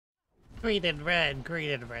Green and red,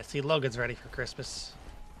 green and red. See, Logan's ready for Christmas.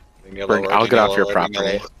 Yellow, I'll get off your red,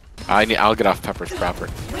 property. I'll get off Pepper's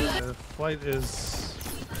property. The flight is...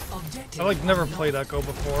 I like never played Echo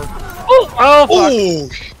before. Oh!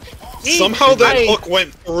 Somehow that hook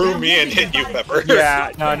went through me and hit you, Pepper.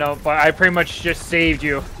 Yeah, no, but I pretty much just saved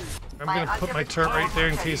you. I'm gonna put my turret right there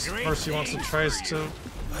in case Mercy wants to try to...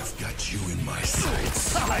 I've got you in my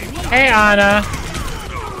sights. Hey, Anna.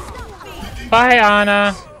 Bye,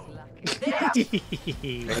 Anna.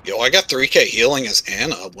 Yo, I got 3k healing as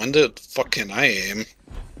Anna. When did fucking I aim?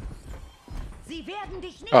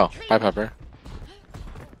 Oh, bye, Pepper.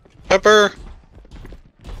 Pepper!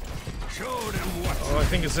 Oh, I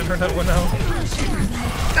think his internet went out.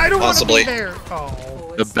 I don't want to be there!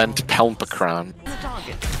 Oh. The bent Pelpacron.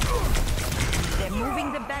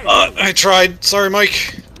 I tried. Sorry,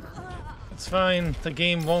 Mike. It's fine. The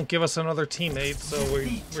game won't give us another teammate, so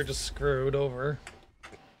we're just screwed over.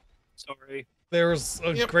 Sorry. There was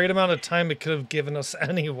a great amount of time it could have given us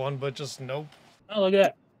anyone, but just nope. Oh, look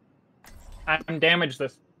at that. I'm damaged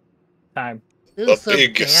this time. The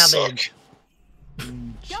big suck.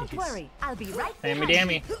 Don't worry, I'll be right Sammy behind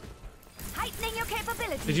Dammy. you. Heightening your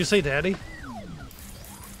capabilities. Did you say daddy?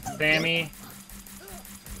 Sammy.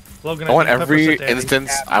 Logan, I want think Pepper every said daddy.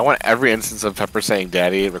 instance. I want every instance of Pepper saying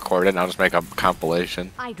 "Daddy" recorded, and I'll just make a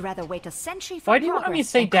compilation. I'd rather wait a century for Why do you want me to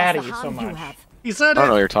say progress than daddy cause so the harm you much? have. He said I don't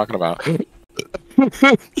know it! what you're talking about. For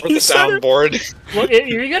the soundboard. Well,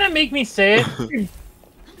 you're gonna make me say it.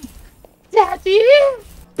 Daddy.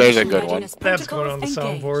 There's a good one. That's going on the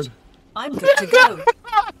soundboard. I'm good to go.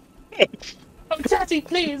 Oh, Daddy,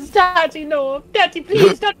 please, Daddy, no, Daddy,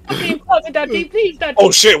 please, Daddy, pause it, Daddy, please, Daddy. Oh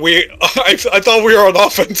shit, I thought we were on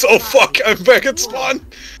offense. Oh fuck, I'm back at spawn.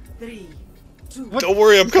 3, 2, Don't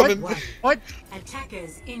worry, I'm coming. What?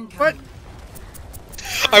 attackers incoming. What?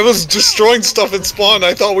 I was destroying stuff in spawn.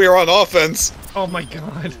 I thought we were on offense. Oh my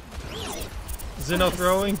god. Zeno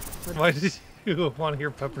throwing? Why did you want to hear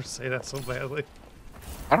Pepper say that so badly?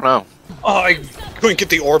 I don't know. Oh, I couldn't get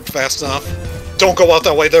the orb fast enough. Don't go out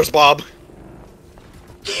that way, there's Bob.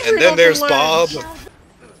 And then there's Bob.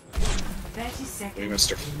 30 seconds. Hey,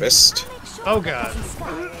 Mr. Fist. Oh god.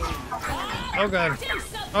 Oh god.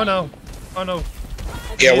 Oh no. Oh no.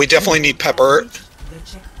 Yeah, we definitely need Pepper.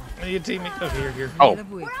 You team me. Okay, you're here. Oh,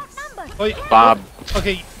 Wait. Bob.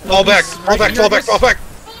 Okay. Fall back, fall back, fall back, fall back.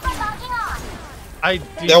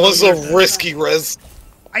 That was a risky res.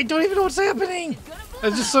 I don't even know what's happening. I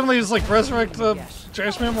just suddenly just like resurrect the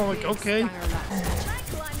trash man. I'm like, okay.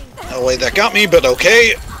 No way that got me, but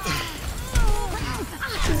okay.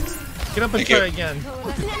 Get up and Thank try you. again.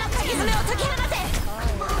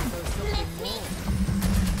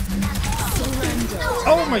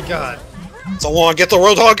 Oh my god. So long, get the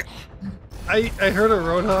Roadhog. I heard a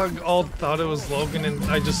Roadhog, all thought it was Logan, and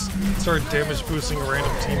I just started damage boosting a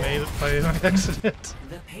random teammate by accident.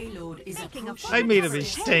 The payload is approaching. I made a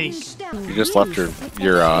mistake. You just left your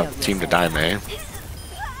team to die, May.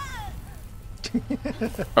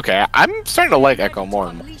 Okay, I'm starting to like Echo more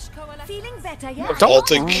and more. Feeling better, yeah?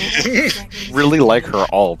 Ult again. Really like her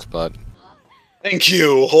ult, but Thank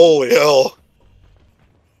you. Holy hell.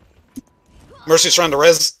 Mercy's trying to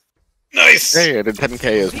res. Nice. hey, I did 10k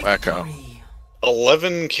as Echo.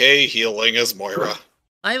 11k healing as Moira.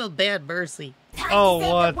 I'm a bad Mercy. Oh,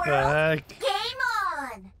 what the heck? Game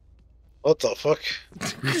on! What the fuck?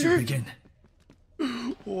 Begin.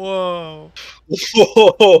 Whoa.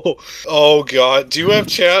 Whoa. Oh god. Do you have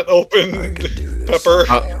chat open, Pepper?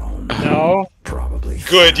 No. Probably.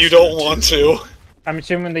 Good, you don't want to. I'm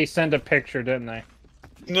assuming they sent a picture, didn't they?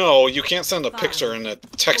 No, you can't send a picture in a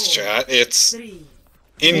text chat. It's 3,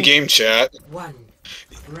 in-game chat. 1.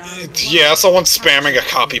 Round Yeah, someone's spamming a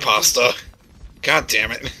copy pasta. God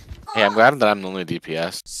damn it. Hey, I'm glad that I'm the only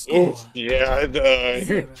DPS. Yeah,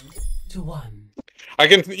 0 to 1.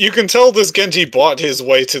 you can tell this Genji bought his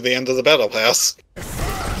way to the end of the battle pass.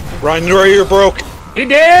 Ryan, you're broke. He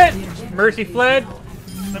did! Mercy fled.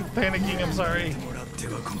 I'm panicking, I'm sorry.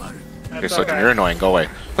 You're so you're annoying. Go away.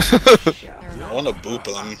 I want to boop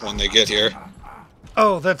them when they get here.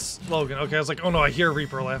 Oh, that's Logan. Okay, I was like, oh no, I hear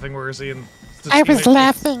Reaper laughing. Where is he? And I was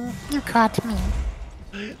laughing. You caught me.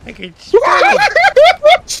 I can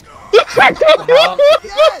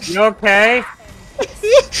You okay?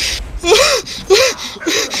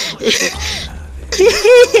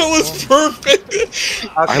 That was perfect.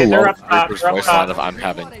 I Okay, they're love up top. Reaper's They're up voice line top. of "I'm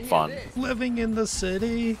having fun." living in the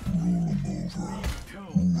city.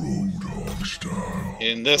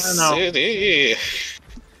 In the No. city.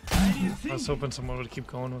 I was hoping someone would keep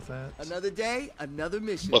going with that. Another day, another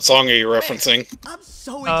mission. What song are you referencing? I'm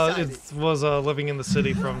so excited. It was Living in the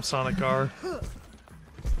City from Sonic R.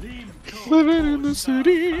 Living in the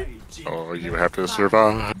city. Oh, you have to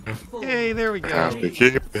survive. Hey, there we go. Have to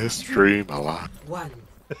keep this dream alive. One.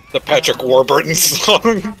 The Patrick Warburton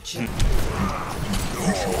song.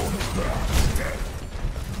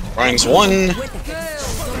 Ryan's one.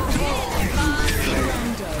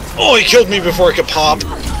 Oh, he killed me before I could pop.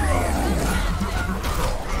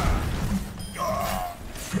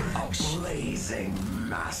 Blazing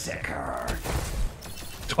massacre.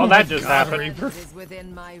 Well, that just happened. Reaper. Is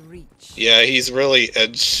within my reach. Yeah, he's really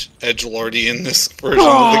edgelordy in this version of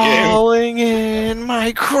the game. Crawling in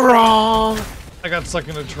my crawl. I got stuck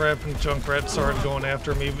in a trap and Junkrat started going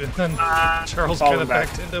after me, but then Charles falling kind of back.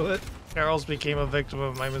 backed into it. Charles became a victim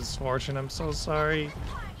of my misfortune. I'm so sorry.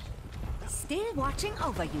 Still watching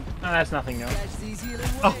over you. No, that's nothing new.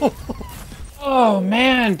 Oh, Oh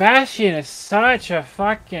man, Bastion is such a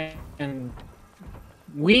fucking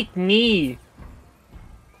weak knee.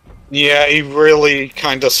 Yeah, he really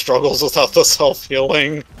kind of struggles without the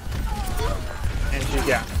self-healing. And she,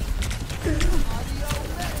 yeah.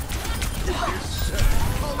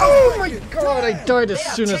 oh my god, I died as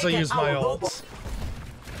soon as I used my ults.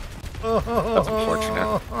 That's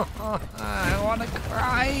unfortunate. I wanna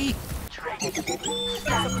cry.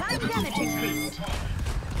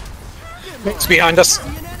 It's behind us.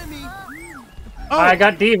 Oh, I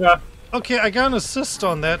got Diva. okay, I got an assist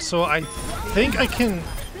on that, so I think I can...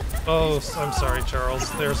 Oh, I'm sorry, Charles.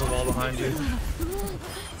 There's a wall behind you.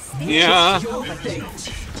 Yeah.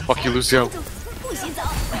 Fuck you, Lucio.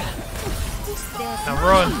 Now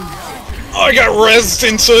run. Oh, I got rezzed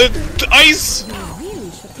into ice.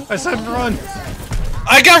 I said run.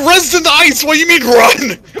 I got rezzed in the ice. What do you mean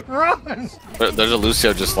run? Run. There's a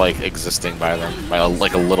Lucio just like existing by them, by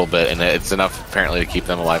like a little bit, and it's enough apparently to keep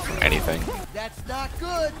them alive from anything. That's not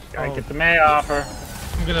good. Gotta get the May off her.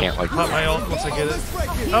 I'm gonna Can't, like- pop my ult once I get it.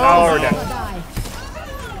 Oh, we're dead.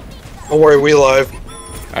 Don't worry, we live.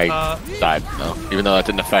 I died, no. Even though that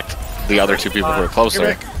didn't affect the other two people who were closer.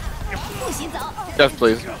 You're back. Yes,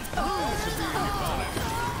 please.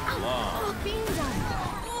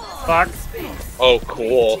 Fuck. Oh,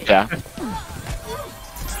 cool. Yeah.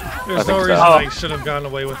 There's I think no so. reason I should have gotten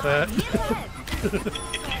away with that.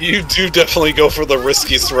 You do definitely go for the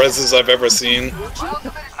riskiest rezzes I've ever seen.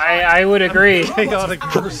 I would agree. Chaotic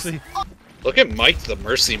Mercy. Look at Mike the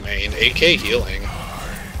Mercy main, AK healing.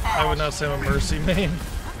 I would not say I'm a Mercy main.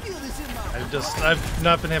 I've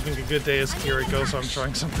not been having a good day as Kiriko, so I'm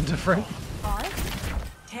trying something different.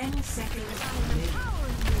 10 seconds.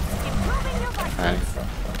 Alright.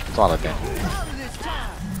 It's a lot of damage.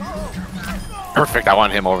 Perfect, I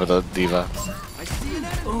want him over the Diva.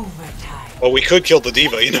 Overtime. Well, we could kill the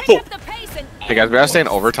Diva, you know? Hey guys, we gotta stay in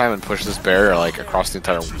overtime and push this barrier like across the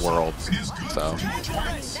entire world. So,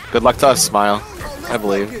 good luck to us, Smile. I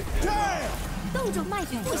believe.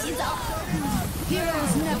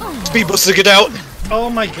 Speed boost to get out. Oh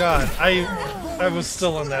my god, I was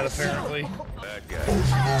still on that apparently.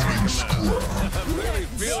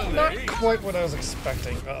 Not quite what I was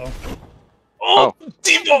expecting. Uh-oh. Oh,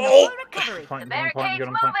 Diva ult! Point, good on point, good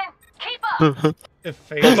on point. It Both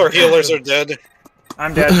failed. our healers are dead.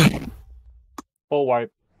 I'm dead. Full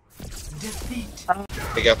wipe.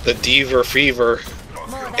 We got the Diva fever.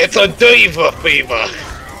 It's a Diva fever!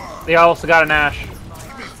 They also got an Ash.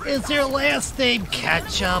 Is your last name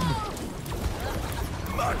Ketchup?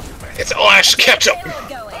 It's Ash Ketchup!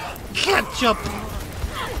 Ketchup!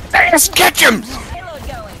 Ash Ketchum!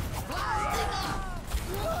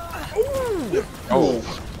 Oh,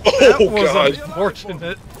 That oh was god.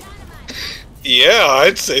 unfortunate. Yeah,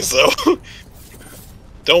 I'd say so.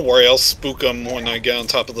 Don't worry, I'll spook him when I get on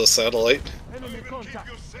top of the satellite.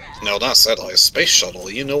 No, not satellite, space shuttle.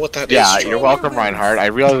 You know what that is? Yeah, Joe. you're welcome, Reinhardt. I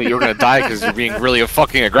realized that you were gonna die because you're being really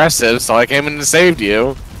fucking aggressive, so I came in and saved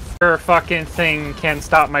you. Her fucking thing can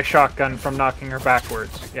stop my shotgun from knocking her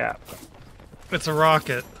backwards. Yeah. It's a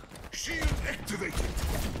rocket.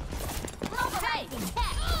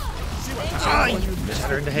 Ah, you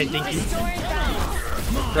turned the head, thank you.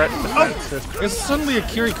 Threat defense system. There's suddenly a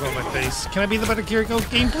Kiriko on my face. Can I be the better Kiriko?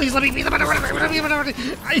 Game, please let me be the better one. I really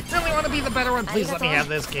want to be the better one. Please let me have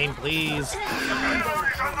this game, please.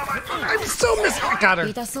 I'm so I got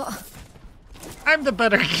her. I'm the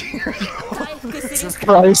better Kiriko. Jesus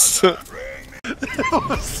Christ. That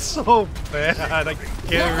was so bad. I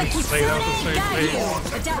can't even say that with a straight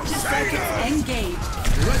face. Adaptive circuits engaged.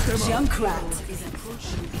 Junkrat is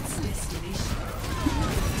approaching its destination.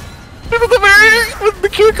 With the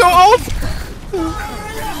Kiriko ult!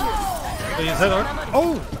 Wait, is that our...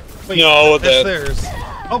 Oh! Wait, No, that's that- theirs.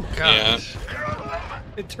 Oh, Yeah. gosh.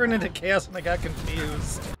 It turned into chaos and I got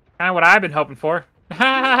confused. Kind of what I've been hoping for.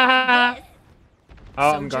 Oh,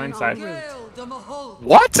 Oh, I'm going inside.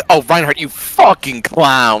 What? Oh, Reinhardt, you fucking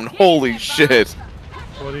clown! Holy shid!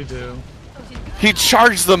 What'd he do? He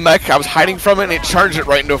charged the mech. I was hiding from it, and it charged it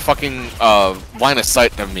right into a fucking line of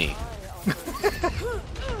sight of me.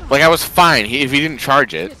 Like I was fine. If he didn't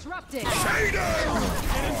charge it.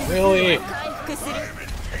 Really?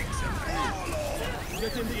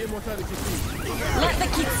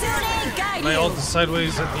 Can I ult the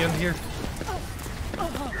sideways at the end here?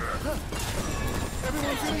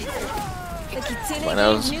 When I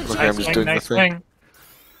was looking, I'm just doing the thing.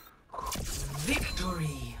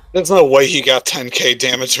 Victory. There's no way he got 10k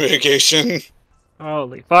damage mitigation.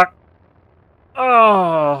 Holy fuck.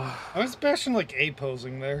 Oh. I was bashing like A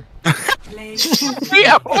posing there.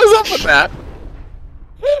 Yeah, what was up with that?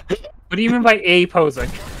 What do you mean by A posing?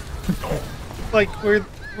 Like where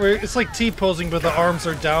it's like T posing, but the arms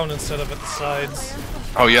are down instead of at the sides.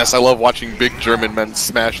 Oh yes, I love watching big German men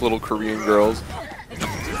smash little Korean girls.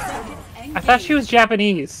 I thought she was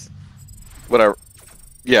Japanese. Whatever.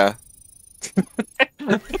 Yeah.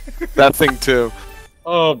 That thing too.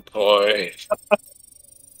 Oh boy.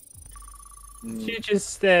 She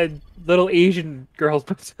just said little Asian girls,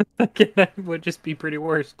 but that would just be pretty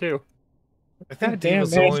worse too. I think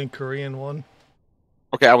Diva's the only Korean one.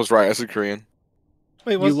 Okay, I was right. I said Korean.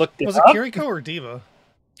 Wait, was it Kiriko or Diva?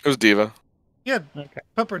 It was Diva. Yeah, okay.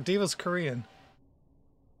 Pepper, Diva's Korean.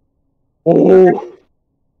 Oh.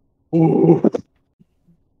 Ooh.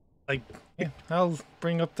 Like, yeah, I'll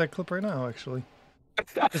bring up that clip right now, actually.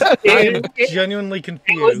 I'm genuinely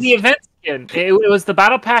confused. It was the event skin. It was the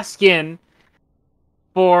Battle Pass skin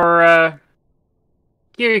for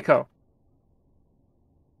Kiriko.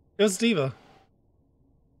 It was Diva.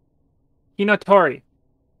 Hinotori.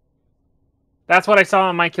 That's what I saw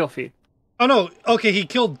on my kill feed. Oh no, okay, he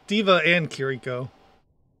killed Diva and Kiriko.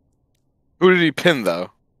 Who did he pin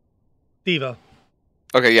though? Diva.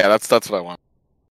 Okay, yeah, that's what I want.